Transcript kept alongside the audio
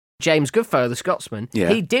James Goodfellow, the Scotsman,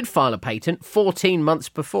 he did file a patent 14 months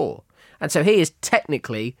before. And so he is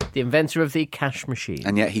technically the inventor of the cash machine.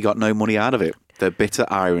 And yet he got no money out of it. The bitter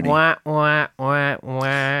irony. Wah, wah, wah, wah.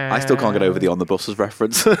 I still can't get over the On the Buses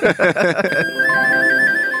reference. The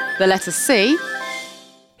letter C.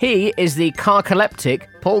 He is the carcoleptic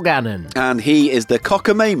Paul Gannon. And he is the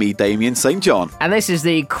cockamamie Damien St. John. And this is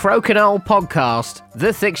the crokinole podcast,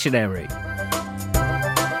 The Dictionary.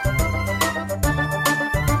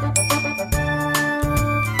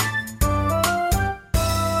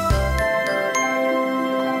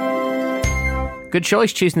 Good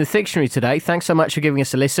choice choosing the dictionary today. Thanks so much for giving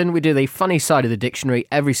us a listen. We do the funny side of the dictionary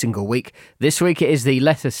every single week. This week it is the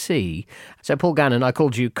letter C. So, Paul Gannon, I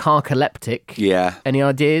called you carcoleptic. Yeah. Any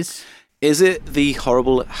ideas? Is it the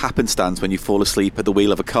horrible happenstance when you fall asleep at the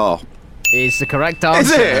wheel of a car? Is the correct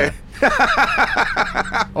answer. Is it?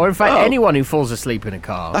 Or in fact, anyone who falls asleep in a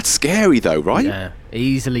car. That's scary though, right? Yeah,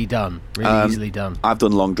 easily done. Really easily done. I've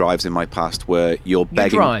done long drives in my past where you're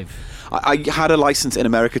begging. You drive? I had a license in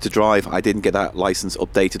America to drive. I didn't get that license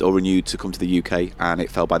updated or renewed to come to the UK, and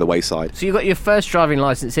it fell by the wayside. So you got your first driving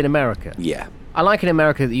license in America? Yeah. I like in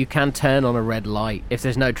America that you can turn on a red light if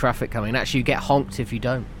there's no traffic coming. Actually, you get honked if you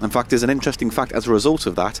don't. In fact, there's an interesting fact as a result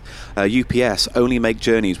of that. UPS only make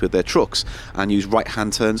journeys with their trucks and use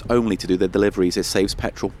right-hand turns only to do their deliveries. It saves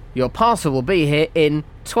petrol. Your parcel will be here in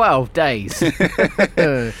 12 days. So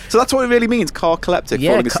that's what it really means, carcoleptic,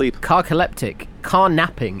 falling asleep. Carcoleptic. Car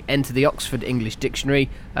napping entered the Oxford English Dictionary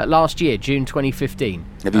last year, June 2015.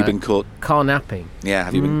 Have you been caught? Car napping. Yeah,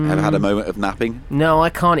 have you ever had a moment of napping? No, I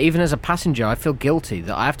can't. Even as a passenger, I feel guilty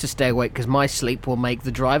that I have to stay awake because my sleep will make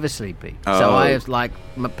the driver sleepy. Oh. So I was like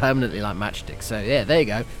permanently like matchstick. So yeah, there you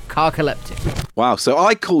go. Carcoleptic. Wow, so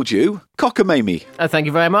I called you cockamamie. Oh, thank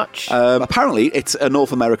you very much. Apparently, it's a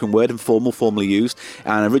North American word and formerly used.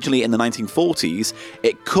 And originally in the 1940s,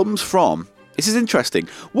 it comes from... This is interesting.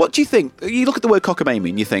 What do you think? You look at the word cockamamie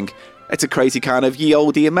and you think, it's a crazy kind of ye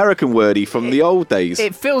olde American wordy from the old days.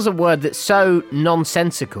 It feels a word that's so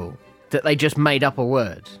nonsensical that they just made up a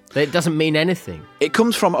word. That it doesn't mean anything. It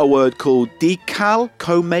comes from a word called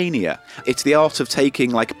decalcomania. It's the art of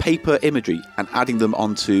taking like paper imagery and adding them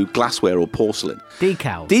onto glassware or porcelain.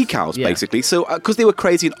 Decals, yeah. Basically. So, because they were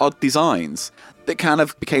crazy and odd designs, that kind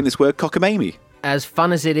of became this word cockamamie. As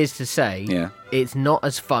fun as it is to say, it's not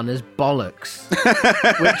as fun as bollocks,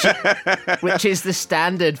 which is the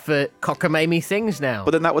standard for cockamamie things now. But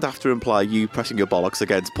then that would have to imply you pressing your bollocks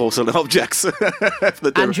against porcelain objects.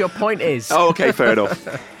 And your point is... Oh, okay, fair enough.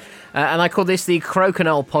 And I call this the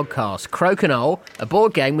Crokinole podcast. Crokinole, a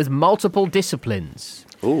board game with multiple disciplines.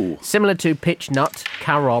 Ooh. Similar to pitch nut,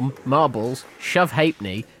 carom, marbles, shove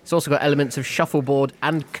halfpenny. It's also got elements of shuffleboard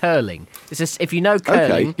and curling. If you know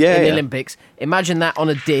curling in the Olympics, imagine that on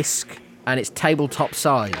a disc and it's tabletop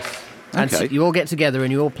size. And so you all get together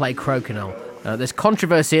and you all play crokinole. There's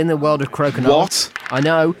controversy in the world of crokinole. What? I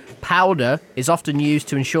know. Powder is often used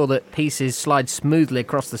to ensure that pieces slide smoothly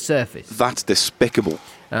across the surface. That's despicable.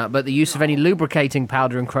 But the use of any lubricating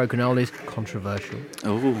powder in crokinole is controversial.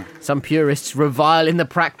 Ooh. Some purists revile in the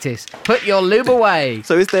practice. Put your lube away.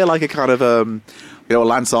 So is there like a kind of,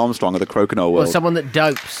 Lance Armstrong of the crokinole world? Or someone that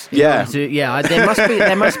dopes. Yeah.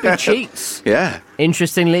 There must be cheats. Yeah.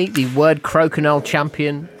 Interestingly, the word crokinole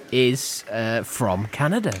champion is from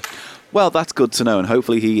Canada. Well, that's good to know, and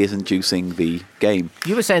hopefully he isn't juicing the game.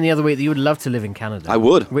 You were saying the other week that you would love to live in Canada. I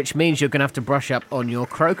would. Which means you're going to have to brush up on your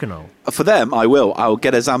crokinole. For them, I will. I'll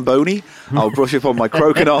get a Zamboni, I'll brush up on my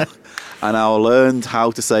crokinole, and I'll learn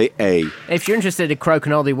how to say A. If you're interested in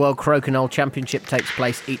crokinole, the World Crokinole Championship takes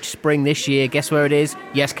place each spring this year. Guess where it is?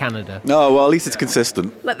 Yes, Canada. No, well, at least it's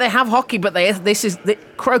consistent. Like, they have hockey, but this is the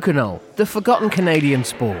crokinole, the forgotten Canadian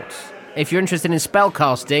sport. If you're interested in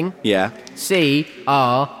spellcasting,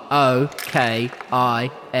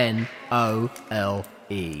 CROKINOLE.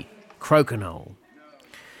 Crokinole.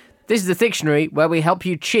 This is the dictionary where we help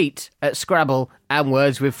you cheat at Scrabble and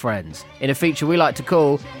Words with friends in a feature we like to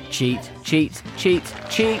call Cheat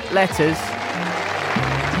Letters.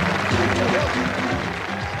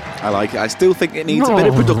 I like it. I still think it needs a bit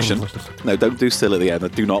of production. No, don't do Sill at the end. I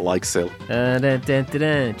do not like Sill.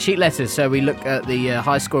 Cheat letters. So we look at the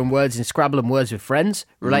high-scoring words in Scrabble and Words with Friends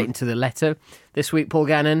relating to the letter. This week, Paul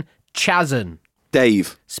Gannon, Chazzen.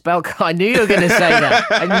 Dave. I knew you were going to say that.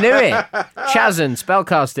 I knew it. Chazzen,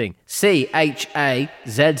 spellcasting. CHAZZEN.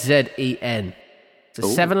 It's a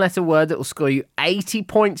 7-letter word that will score you 80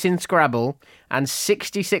 points in Scrabble and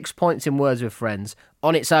 66 points in Words with Friends.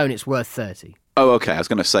 On its own, it's worth 30. Oh, okay. I was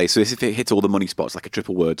going to say, so if it hits all the money spots, like a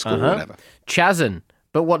triple word score or whatever. Chazzen,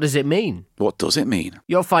 But what does it mean? What does it mean?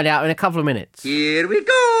 You'll find out in a couple of minutes. Here we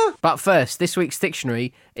go! But first, this week's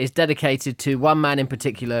dictionary is dedicated to one man in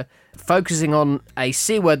particular, focusing on a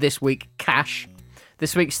C word this week, cash.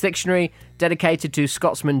 This week's dictionary dedicated to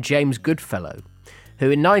Scotsman James Goodfellow, who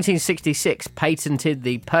in 1966 patented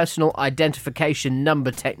the personal identification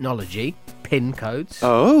number technology, PIN codes.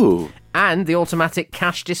 Oh. And the automatic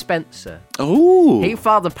cash dispenser. Oh. He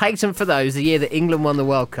filed the patent for those the year that England won the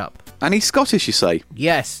World Cup. And he's Scottish, you say?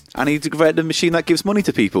 Yes. And he created a machine that gives money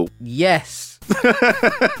to people? Yes.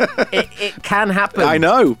 It can happen. I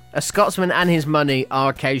know. A Scotsman and his money are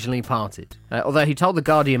occasionally parted. Although he told the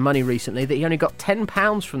Guardian Money recently that he only got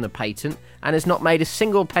 £10 from the patent and has not made a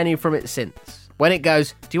single penny from it since. When it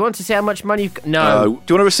goes, do you want to see how much money you've got? No.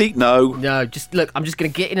 Do you want a receipt? No. No, just look, I'm just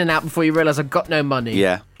going to get in and out before you realise I've got no money.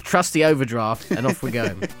 Yeah. Trust the overdraft, and off we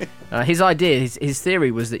go. His idea, his theory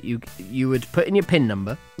was that you would put in your PIN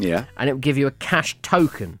number, yeah, and it would give you a cash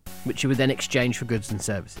token, which you would then exchange for goods and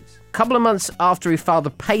services. A couple of months after he filed the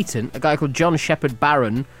patent, a guy called John Shepherd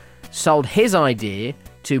Barron sold his idea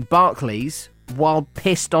to Barclays while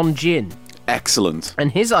pissed on gin. Excellent.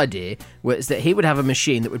 And his idea was that he would have a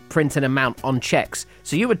machine that would print an amount on checks.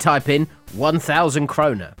 So you would type in 1,000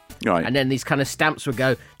 kroner. Right. And then these kind of stamps would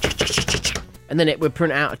go, and then it would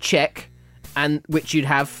print out a check, and which you'd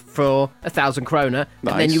have for 1,000 kroner.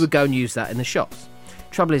 Nice. And then you would go and use that in the shops.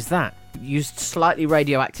 Trouble is that used slightly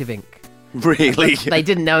radioactive ink. Really? They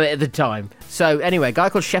didn't know it at the time. So anyway, a guy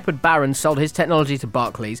called Shepherd Barron sold his technology to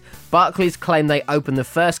Barclays. Barclays claimed they opened the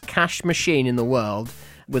first cash machine in the world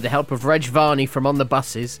with the help of Reg Varney from On the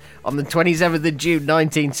Buses on the 27th of June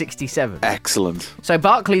 1967. Excellent. So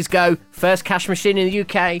Barclays go, first cash machine in the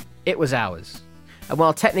UK, it was ours. And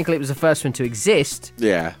while technically it was the first one to exist,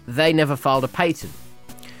 yeah, they never filed a patent.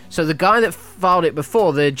 So the guy that filed it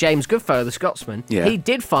before, the James Goodfellow, the Scotsman, he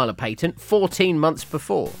did file a patent 14 months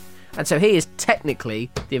before. And so he is technically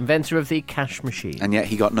the inventor of the cash machine. And yet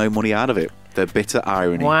he got no money out of it. The bitter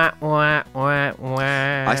irony. Wah, wah, wah, wah.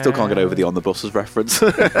 I still can't get over the On the Buses reference.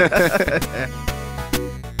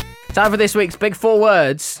 Time for this week's Big Four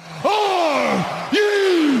Words.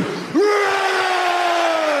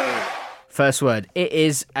 First word. It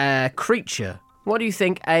is a creature. What do you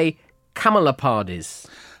think a camelopard is?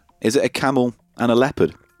 Is it a camel and a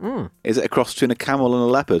leopard? Is it a cross between a camel and a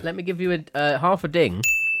leopard? Let me give you a half a ding.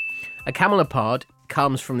 A camelopard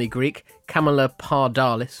comes from the Greek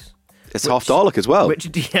camelopardalis. It's half Dalek as well. Which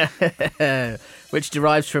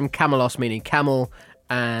derives from camelos, meaning camel,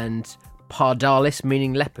 and pardalis,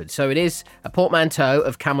 meaning leopard. So it is a portmanteau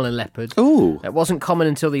of camel and leopard. Ooh. It wasn't common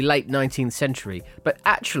until the late 19th century. But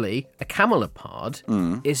actually, a camelopard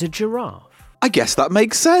is a giraffe. I guess that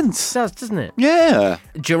makes sense. It does, doesn't it? Yeah.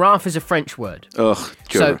 Giraffe is a French word. Ugh.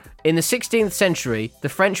 So in the 16th century, the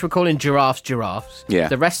French were calling giraffes giraffes. Yeah.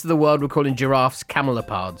 The rest of the world were calling giraffes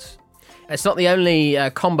camelopards. It's not the only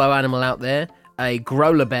combo animal out there. A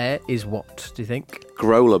growler bear is what, do you think?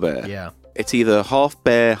 Growler bear? Yeah. It's either half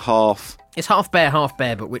bear, half... It's half bear,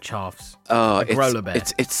 but which halves? Growler bear.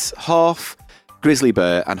 It's half grizzly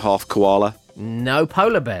bear and half koala. No,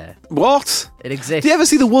 polar bear. What? It exists. Do you ever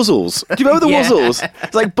see the Wuzzles? Do you remember the Wuzzles?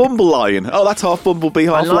 It's like Bumble Lion. Oh, that's half Bumblebee,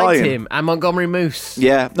 half I liked lion. him. And Montgomery Moose.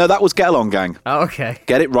 Yeah. No, that was Get Along Gang. Oh, okay.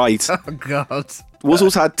 Get it right. Oh, God.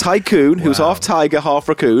 Wuzzles had Tycoon, who was half tiger, half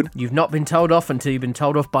raccoon. You've not been told off until you've been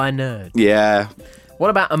told off by a nerd. Yeah. What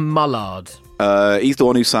about a mullard? He's the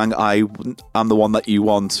one who sang I'm the one that you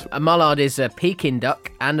want. A mullard is a Peking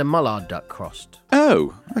duck and a mullard duck crossed.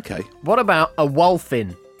 Oh, okay. What about a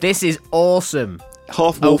wolfin? This is awesome.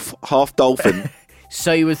 Half wolf, half dolphin.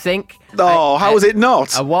 So you would think... how is it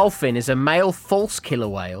not? A wolfin is a male false killer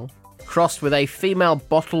whale crossed with a female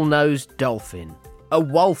bottlenose dolphin. A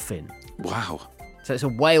wolfin. Wow. So it's a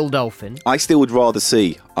whale dolphin. I still would rather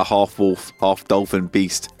see a half wolf, half dolphin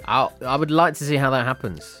beast. I would like to see how that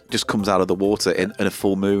happens. Just comes out of the water in a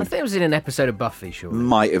full moon. I think it was in an episode of Buffy, surely.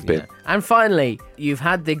 Might have been. Yeah. And finally, you've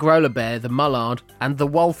had the growler bear, the mullard, and the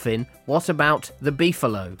wolfin. What about the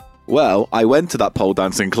beefalo? Well, I went to that pole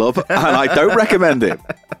dancing club, and I don't recommend it.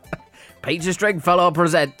 Pizza Stringfellow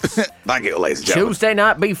presents... Thank you, ladies and gentlemen. Tuesday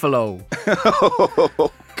Night Beefalo.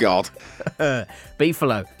 Oh, God.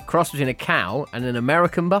 Beefalo, cross between a cow and an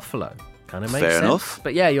American buffalo. Kind of makes sense. Fair enough.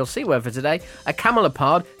 But yeah, you'll see word for today. A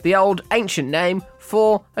camelopard, the old ancient name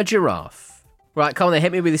for a giraffe. Right, come on then,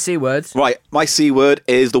 hit me with the C words. Right, my C word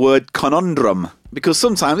is the word conundrum. Because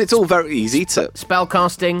sometimes it's all very easy to...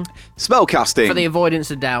 Spellcasting. Spellcasting. For the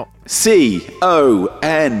avoidance of doubt. C-O-N-U-N-D-R-U-M.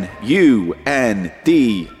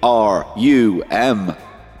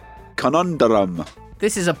 Conundrum.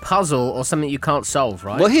 This is a puzzle or something you can't solve,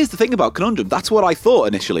 right? Well, here's the thing about conundrum. That's what I thought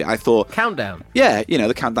initially. I thought... Countdown. Yeah,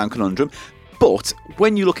 the countdown conundrum. But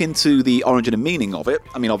when you look into the origin and meaning of it,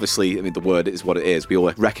 I mean, obviously, the word is what it is. We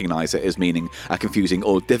all recognise it as meaning a confusing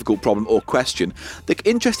or difficult problem or question. The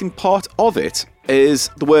interesting part of it is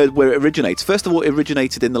the word where it originates. First of all, it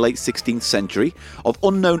originated in the late 16th century of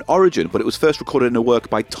unknown origin, but it was first recorded in a work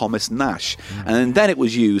by Thomas Nash. And then it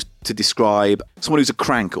was used to describe someone who's a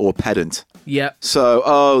crank or a pedant. Yeah.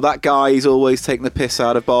 So, that guy, he's always taking the piss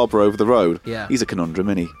out of Barbara over the road. Yeah. He's a conundrum,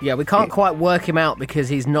 isn't he? Yeah, we can't quite work him out because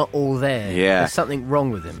he's not all there. Yeah. There's something wrong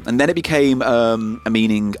with him. And then it became a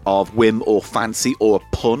meaning of whim or fancy or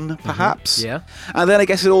a pun, perhaps. Yeah. And then I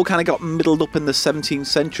guess it all kind of got middled up in the 17th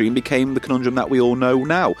century and became the conundrum that we all know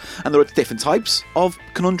now. And there are different types of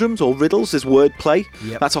conundrums or riddles. There's wordplay.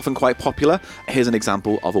 Yep. That's often quite popular. Here's an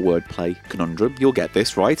example of a wordplay conundrum. You'll get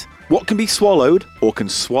this, right? What can be swallowed or can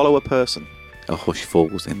swallow a person? A hush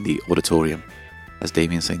falls in the auditorium as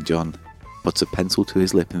Damien St. John puts a pencil to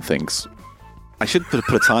his lip and thinks, I should put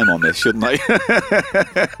a time on this, shouldn't I?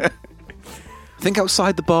 Think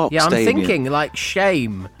outside the box, Yeah, I'm Damien. Thinking like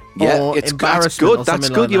shame Yeah, or that's embarrassment good. or That's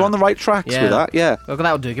something good. like You're that. on the right tracks with that. Yeah. Well,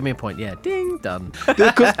 that'll do. Give me a point. Yeah. Ding, done.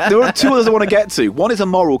 There are two others I want to get to. One is a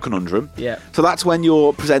moral conundrum. Yeah. So that's when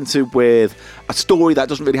you're presented with a story that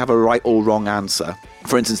doesn't really have a right or wrong answer.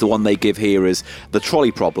 For instance, the one they give here is the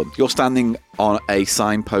trolley problem. You're standing on a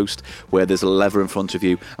signpost where there's a lever in front of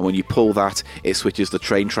you, and when you pull that, it switches the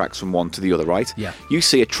train tracks from one to the other, right? Yeah. You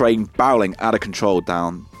see a train barreling out of control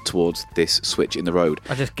down towards this switch in the road.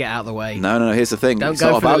 I just get out of the way. No. Here's the thing. Don't it's go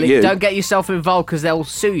not for about you. Don't get yourself involved because they'll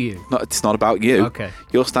sue you. No, it's not about you. Okay.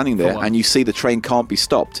 You're standing there and you see the train can't be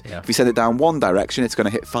stopped. Yeah. If you send it down one direction, it's going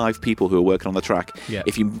to hit 5 people who are working on the track. Yeah.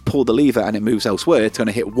 If you pull the lever and it moves elsewhere, it's going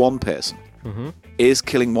to hit one person. Mm-hmm. Is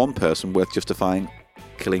killing one person worth justifying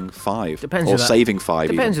killing 5? Depends or who that, saving 5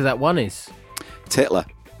 Depends even? who that one is. It's Hitler.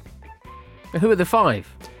 Who are the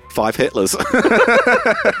 5? 5 Hitlers.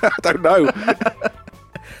 I don't know.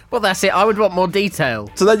 Well, that's it. I would want more detail.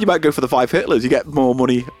 So then you might go for the 5 Hitlers. You get more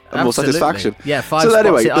money and more satisfaction. Yeah, 5 so spots.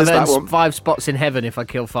 Anyway, I've that earned one. 5 spots in heaven if I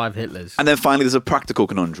kill 5 Hitlers. And then finally, there's a practical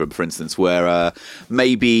conundrum, for instance, where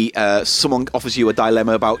maybe someone offers you a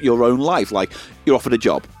dilemma about your own life. Like, you're offered a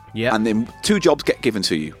job. Yeah. And then 2 jobs get given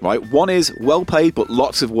to you, right? One is well paid, but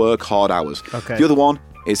lots of work, hard hours. Okay. The other one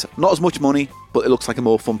is not as much money, but it looks like a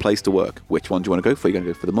more fun place to work. Which one do you want to go for? You're going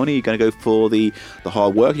to go for the money? You're going to go for the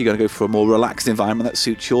hard work? You're going to go for a more relaxed environment that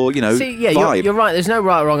suits your, vibe? You're right. There's no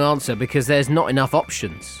right or wrong answer because there's not enough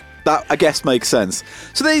options. That, I guess, makes sense.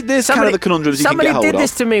 So there's kind of the conundrums you can get hold of. Somebody did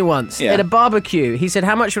this to me once Yeah. at a barbecue. He said,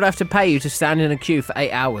 how much would I have to pay you to stand in a queue for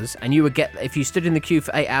 8 hours? And you would get, if you stood in the queue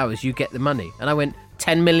for 8 hours, you get the money. And I went,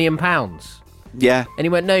 £10 million. Yeah. And he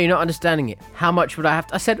went, no, you're not understanding it. How much would I have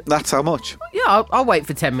to? I said, That's how much. yeah, I'll wait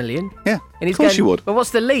for 10 million. Yeah, And he's of course going, you would. Well, what's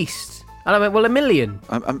the least? And I went, well, $1 million.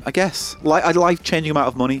 I guess. Like a life-changing amount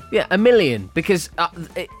of money. Yeah, $1 million, because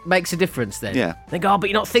it makes a difference then. Yeah. They go, oh, but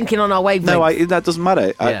you're not thinking on our wavelength. No, that doesn't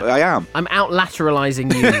matter. Yeah. I am. I'm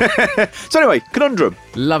out-lateralising you. So anyway, conundrum.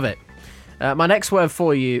 Love it. My next word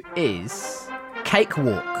for you is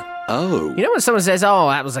cakewalk. Oh. You know when someone says, oh,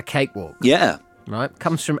 that was a cakewalk? Yeah. Right?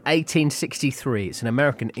 Comes from 1863. It's an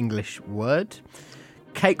American English word.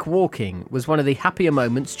 Cakewalking was one of the happier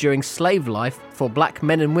moments during slave life for black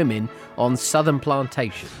men and women on southern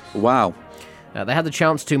plantations. Wow. They had the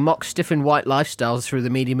chance to mock stiffened white lifestyles through the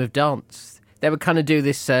medium of dance. They would kind of do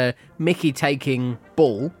this Mickey-taking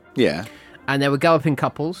ball. Yeah. And they would go up in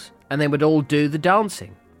couples, and they would all do the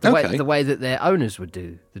dancing. The way that their owners would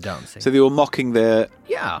do the dancing. So they were mocking their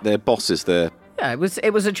bosses, Yeah, it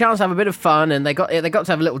was a chance to have a bit of fun, and they got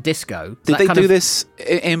to have a little disco. Did they do this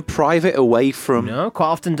in private, away from? No, quite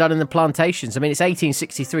often done in the plantations. I mean, it's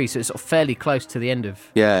 1863, so it's sort of fairly close to the end of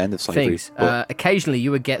end of slavery. Things. Occasionally, you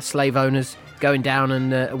would get slave owners going down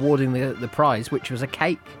and awarding the prize, which was a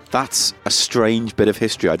cake. That's a strange bit of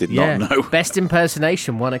history I did not know. Best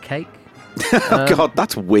impersonation won a cake. Oh God,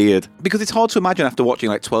 that's weird. Because it's hard to imagine after watching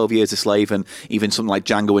like 12 Years a Slave and even something like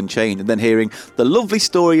Django Unchained, and then hearing the lovely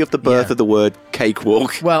story of the birth of the word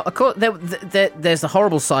cakewalk. Well, of course, there's the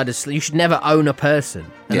horrible side of slavery. You should never own a person.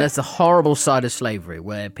 And there's the horrible side of slavery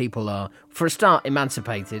where people are, for a start,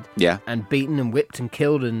 emancipated and beaten and whipped and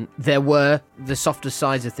killed. And there were the softer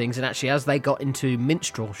sides of things. And actually, as they got into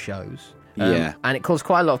minstrel shows... and it caused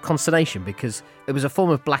quite a lot of consternation because it was a form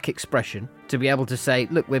of black expression to be able to say,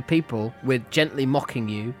 look, we're people, we're gently mocking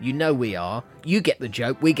you, you know we are, you get the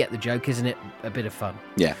joke, we get the joke, isn't it a bit of fun?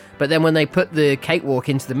 Yeah. But then when they put the cakewalk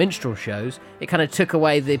into the minstrel shows, it kind of took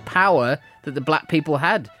away the power that the black people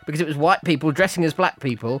had because it was white people dressing as black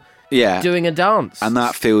people doing a dance. And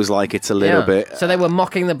that feels like it's a little bit... So they were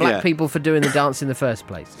mocking the black people for doing the dance in the first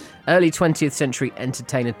place. Early 20th century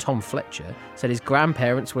entertainer Tom Fletcher said his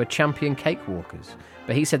grandparents were champion cakewalkers.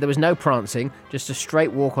 But he said there was no prancing, just a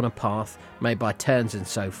straight walk on a path made by turns and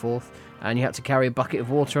so forth, and you had to carry a bucket of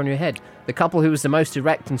water on your head. The couple who was the most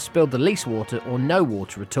erect and spilled the least water, or no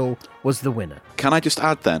water at all, was the winner. Can I just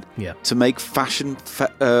add then? Yeah. To make fashion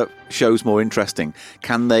shows more interesting,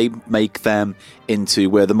 can they make them into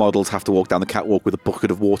where the models have to walk down the catwalk with a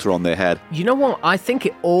bucket of water on their head? You know what? I think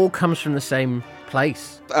it all comes from the same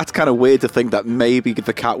place. That's kind of weird to think that maybe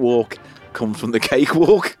the catwalk comes from the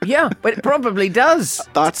cakewalk. Yeah, but it probably does.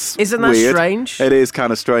 Isn't that weird. Strange? It is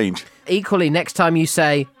kind of strange. Equally, next time you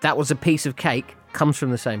say, that was a piece of cake, comes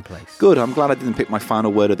from the same place. Good, I'm glad I didn't pick my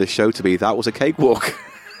final word of this show to be, that was a cakewalk.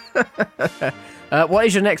 What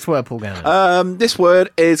is your next word, Paul Gannon? This word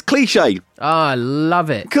is cliche. Oh, I love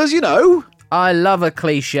it. Because, I love a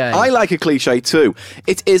cliche. I like a cliche too.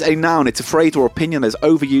 It is a noun, it's a phrase or opinion that is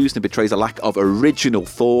overused and betrays a lack of original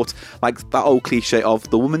thought, like that old cliche of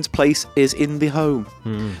the woman's place is in the home.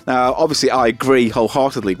 Now, obviously, I agree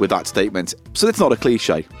wholeheartedly with that statement, so it's not a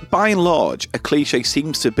cliche. By and large, a cliche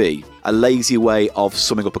seems to be a lazy way of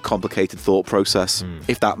summing up a complicated thought process,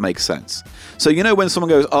 if that makes sense. So, when someone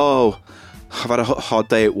goes, I've had a hard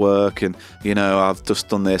day at work and, I've just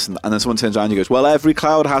done this. And then someone turns around and goes, well, every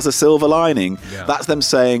cloud has a silver lining. Yeah. That's them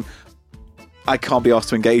saying, I can't be asked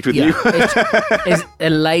to engage with you. It's a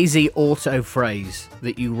lazy auto phrase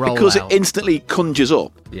that you roll because out. It instantly conjures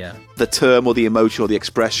up the term or the emotion or the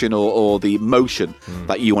expression or the emotion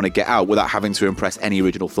that you want to get out without having to impress any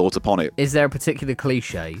original thought upon it. Is there a particular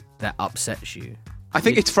cliche that upsets you? I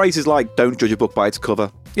think it's phrases like, don't judge a book by its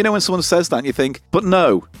cover. When someone says that and you think, but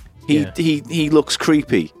no. He looks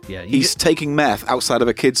creepy. Yeah, he's taking meth outside of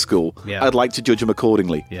a kid's school. Yeah. I'd like to judge him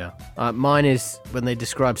accordingly. Yeah. Mine is when they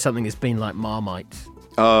describe something as being like Marmite.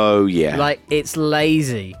 Oh, yeah. Like, it's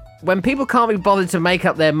lazy. When people can't be bothered to make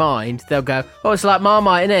up their mind, they'll go, it's like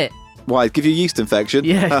Marmite, innit? Why? Give you a yeast infection?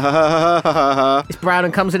 Yeah. It's brown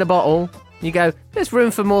and comes in a bottle. You go, there's room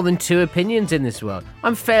for more than two opinions in this world.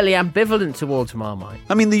 I'm fairly ambivalent towards Marmite.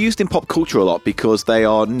 I mean, they're used in pop culture a lot because they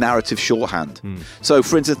are narrative shorthand. So,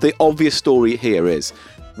 for instance, the obvious story here is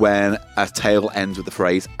when a tale ends with the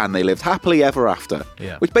phrase, and they lived happily ever after.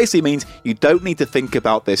 Yeah. Which basically means you don't need to think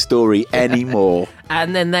about their story anymore.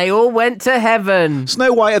 And then they all went to heaven.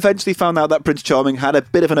 Snow White eventually found out that Prince Charming had a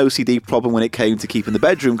bit of an OCD problem when it came to keeping the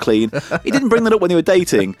bedroom clean. He didn't bring that up when they were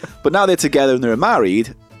dating, but now they're together and they're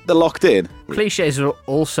married. They're locked in. Cliches are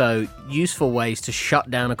also useful ways to shut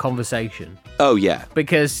down a conversation. Oh, yeah.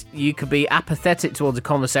 Because you could be apathetic towards a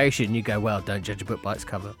conversation and you go, well, don't judge a book by its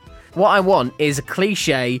cover. What I want is a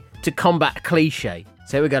cliche to combat cliche.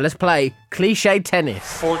 So here we go. Let's play cliche tennis.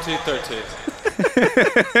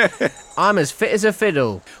 40-30. I'm as fit as a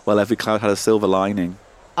fiddle. Well, every cloud had a silver lining.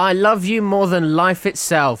 I love you more than life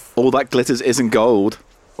itself. All that glitters isn't gold.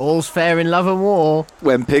 All's fair in love and war.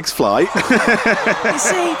 When pigs fly. You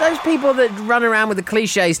see, those people that run around with the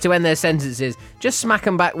cliches to end their sentences, just smack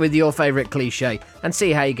them back with your favourite cliche and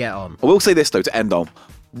see how you get on. I will say this, though, to end on.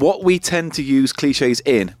 What we tend to use cliches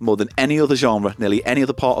in more than any other genre, nearly any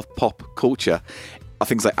other part of pop culture, are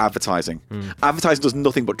things like advertising. Advertising does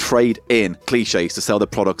nothing but trade in cliches to sell their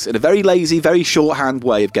products in a very lazy, very shorthand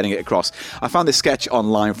way of getting it across. I found this sketch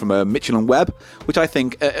online from Mitchell and Webb, which I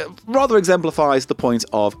think rather exemplifies the point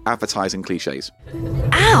of advertising cliches.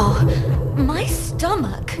 Ow! My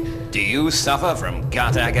stomach. Do you suffer from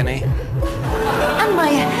gut agony? And my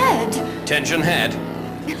head. Tension head?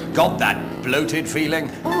 Got that bloated feeling?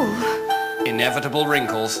 Oh. Inevitable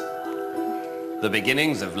wrinkles? The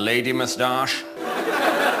beginnings of lady moustache?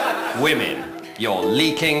 Women, you're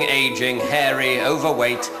leaking, aging, hairy,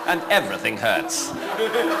 overweight, and everything hurts.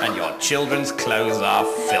 And your children's clothes are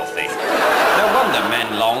filthy. No wonder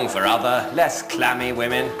men long for other, less clammy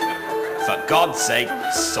women. For God's sake,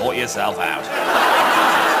 sort yourself out.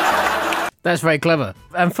 That's very clever.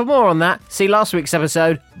 And for more on that, see last week's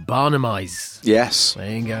episode, Barnamize. Yes. There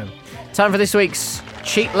you go. Time for this week's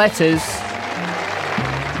Cheat Letters.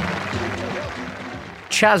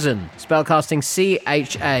 Chazzen, spellcasting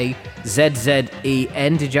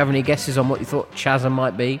Chazzen. Did you have any guesses on what you thought Chazzen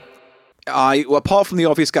might be? Apart from the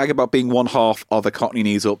obvious gag about being one half of a Cockney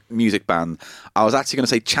Knees Up music band, I was actually going to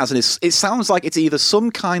say Chazzen it sounds like it's either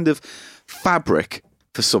some kind of fabric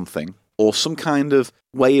for something or some kind of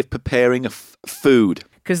way of preparing a food.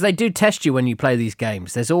 Because they do test you when you play these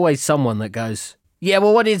games. There's always someone that goes, yeah,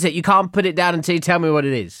 well, what is it? You can't put it down until you tell me what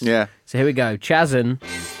it is. Yeah. So here we go. Chazzen.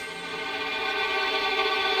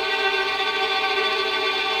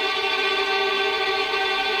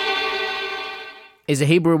 is a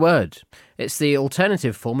Hebrew word. It's the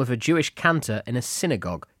alternative form of a Jewish cantor in a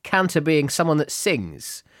synagogue. Cantor being someone that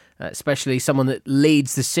sings, especially someone that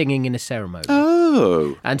leads the singing in a ceremony.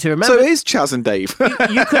 Oh. And to remember... So it is Chaz and Dave.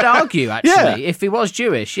 you could argue, actually, if he was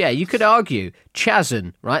Jewish, you could argue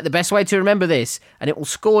Chazan, right? The best way to remember this, and it will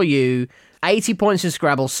score you 80 points in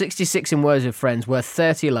Scrabble, 66 in Words with Friends, worth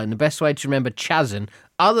 30 alone. The best way to remember Chazan,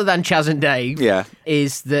 other than Chaz and Dave,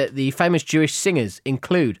 is that the famous Jewish singers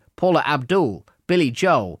include Paula Abdul, Billy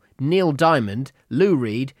Joel, Neil Diamond, Lou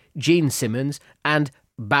Reed, Gene Simmons, and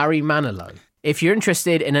Barry Manilow. If you're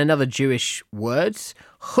interested in another Jewish word,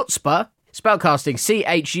 chutzpah, spellcasting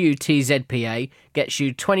Chutzpah, gets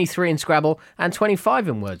you 23 in Scrabble and 25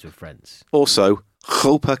 in Words with Friends. Also,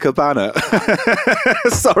 Copacabana.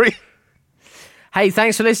 Sorry. Hey,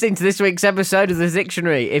 thanks for listening to this week's episode of The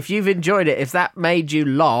Dictionary. If you've enjoyed it, if that made you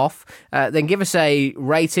laugh, then give us a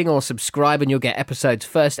rating or subscribe and you'll get episodes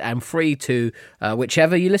first and free to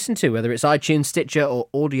whichever you listen to, whether it's iTunes, Stitcher or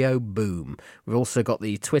Audio Boom. We've also got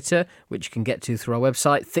the Twitter, which you can get to through our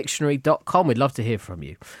website, Thictionary.com. We'd love to hear from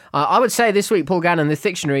you. I would say this week, Paul Gannon, The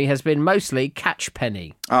Thictionary has been mostly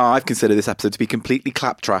catchpenny. I've considered this episode to be completely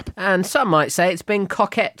claptrap. And some might say it's been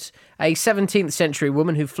coquette, a 17th century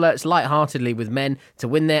woman who flirts lightheartedly with men to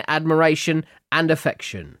win their admiration and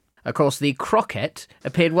affection. Of course, the croquette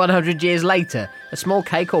appeared 100 years later, a small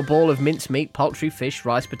cake or ball of mincemeat, poultry, fish,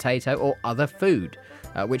 rice, potato or other food,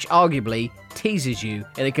 which arguably teases you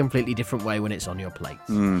in a completely different way when it's on your plate.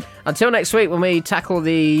 Until next week, when we tackle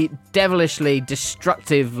the devilishly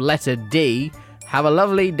destructive letter D, have a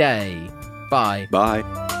lovely day. Bye.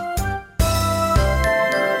 Bye.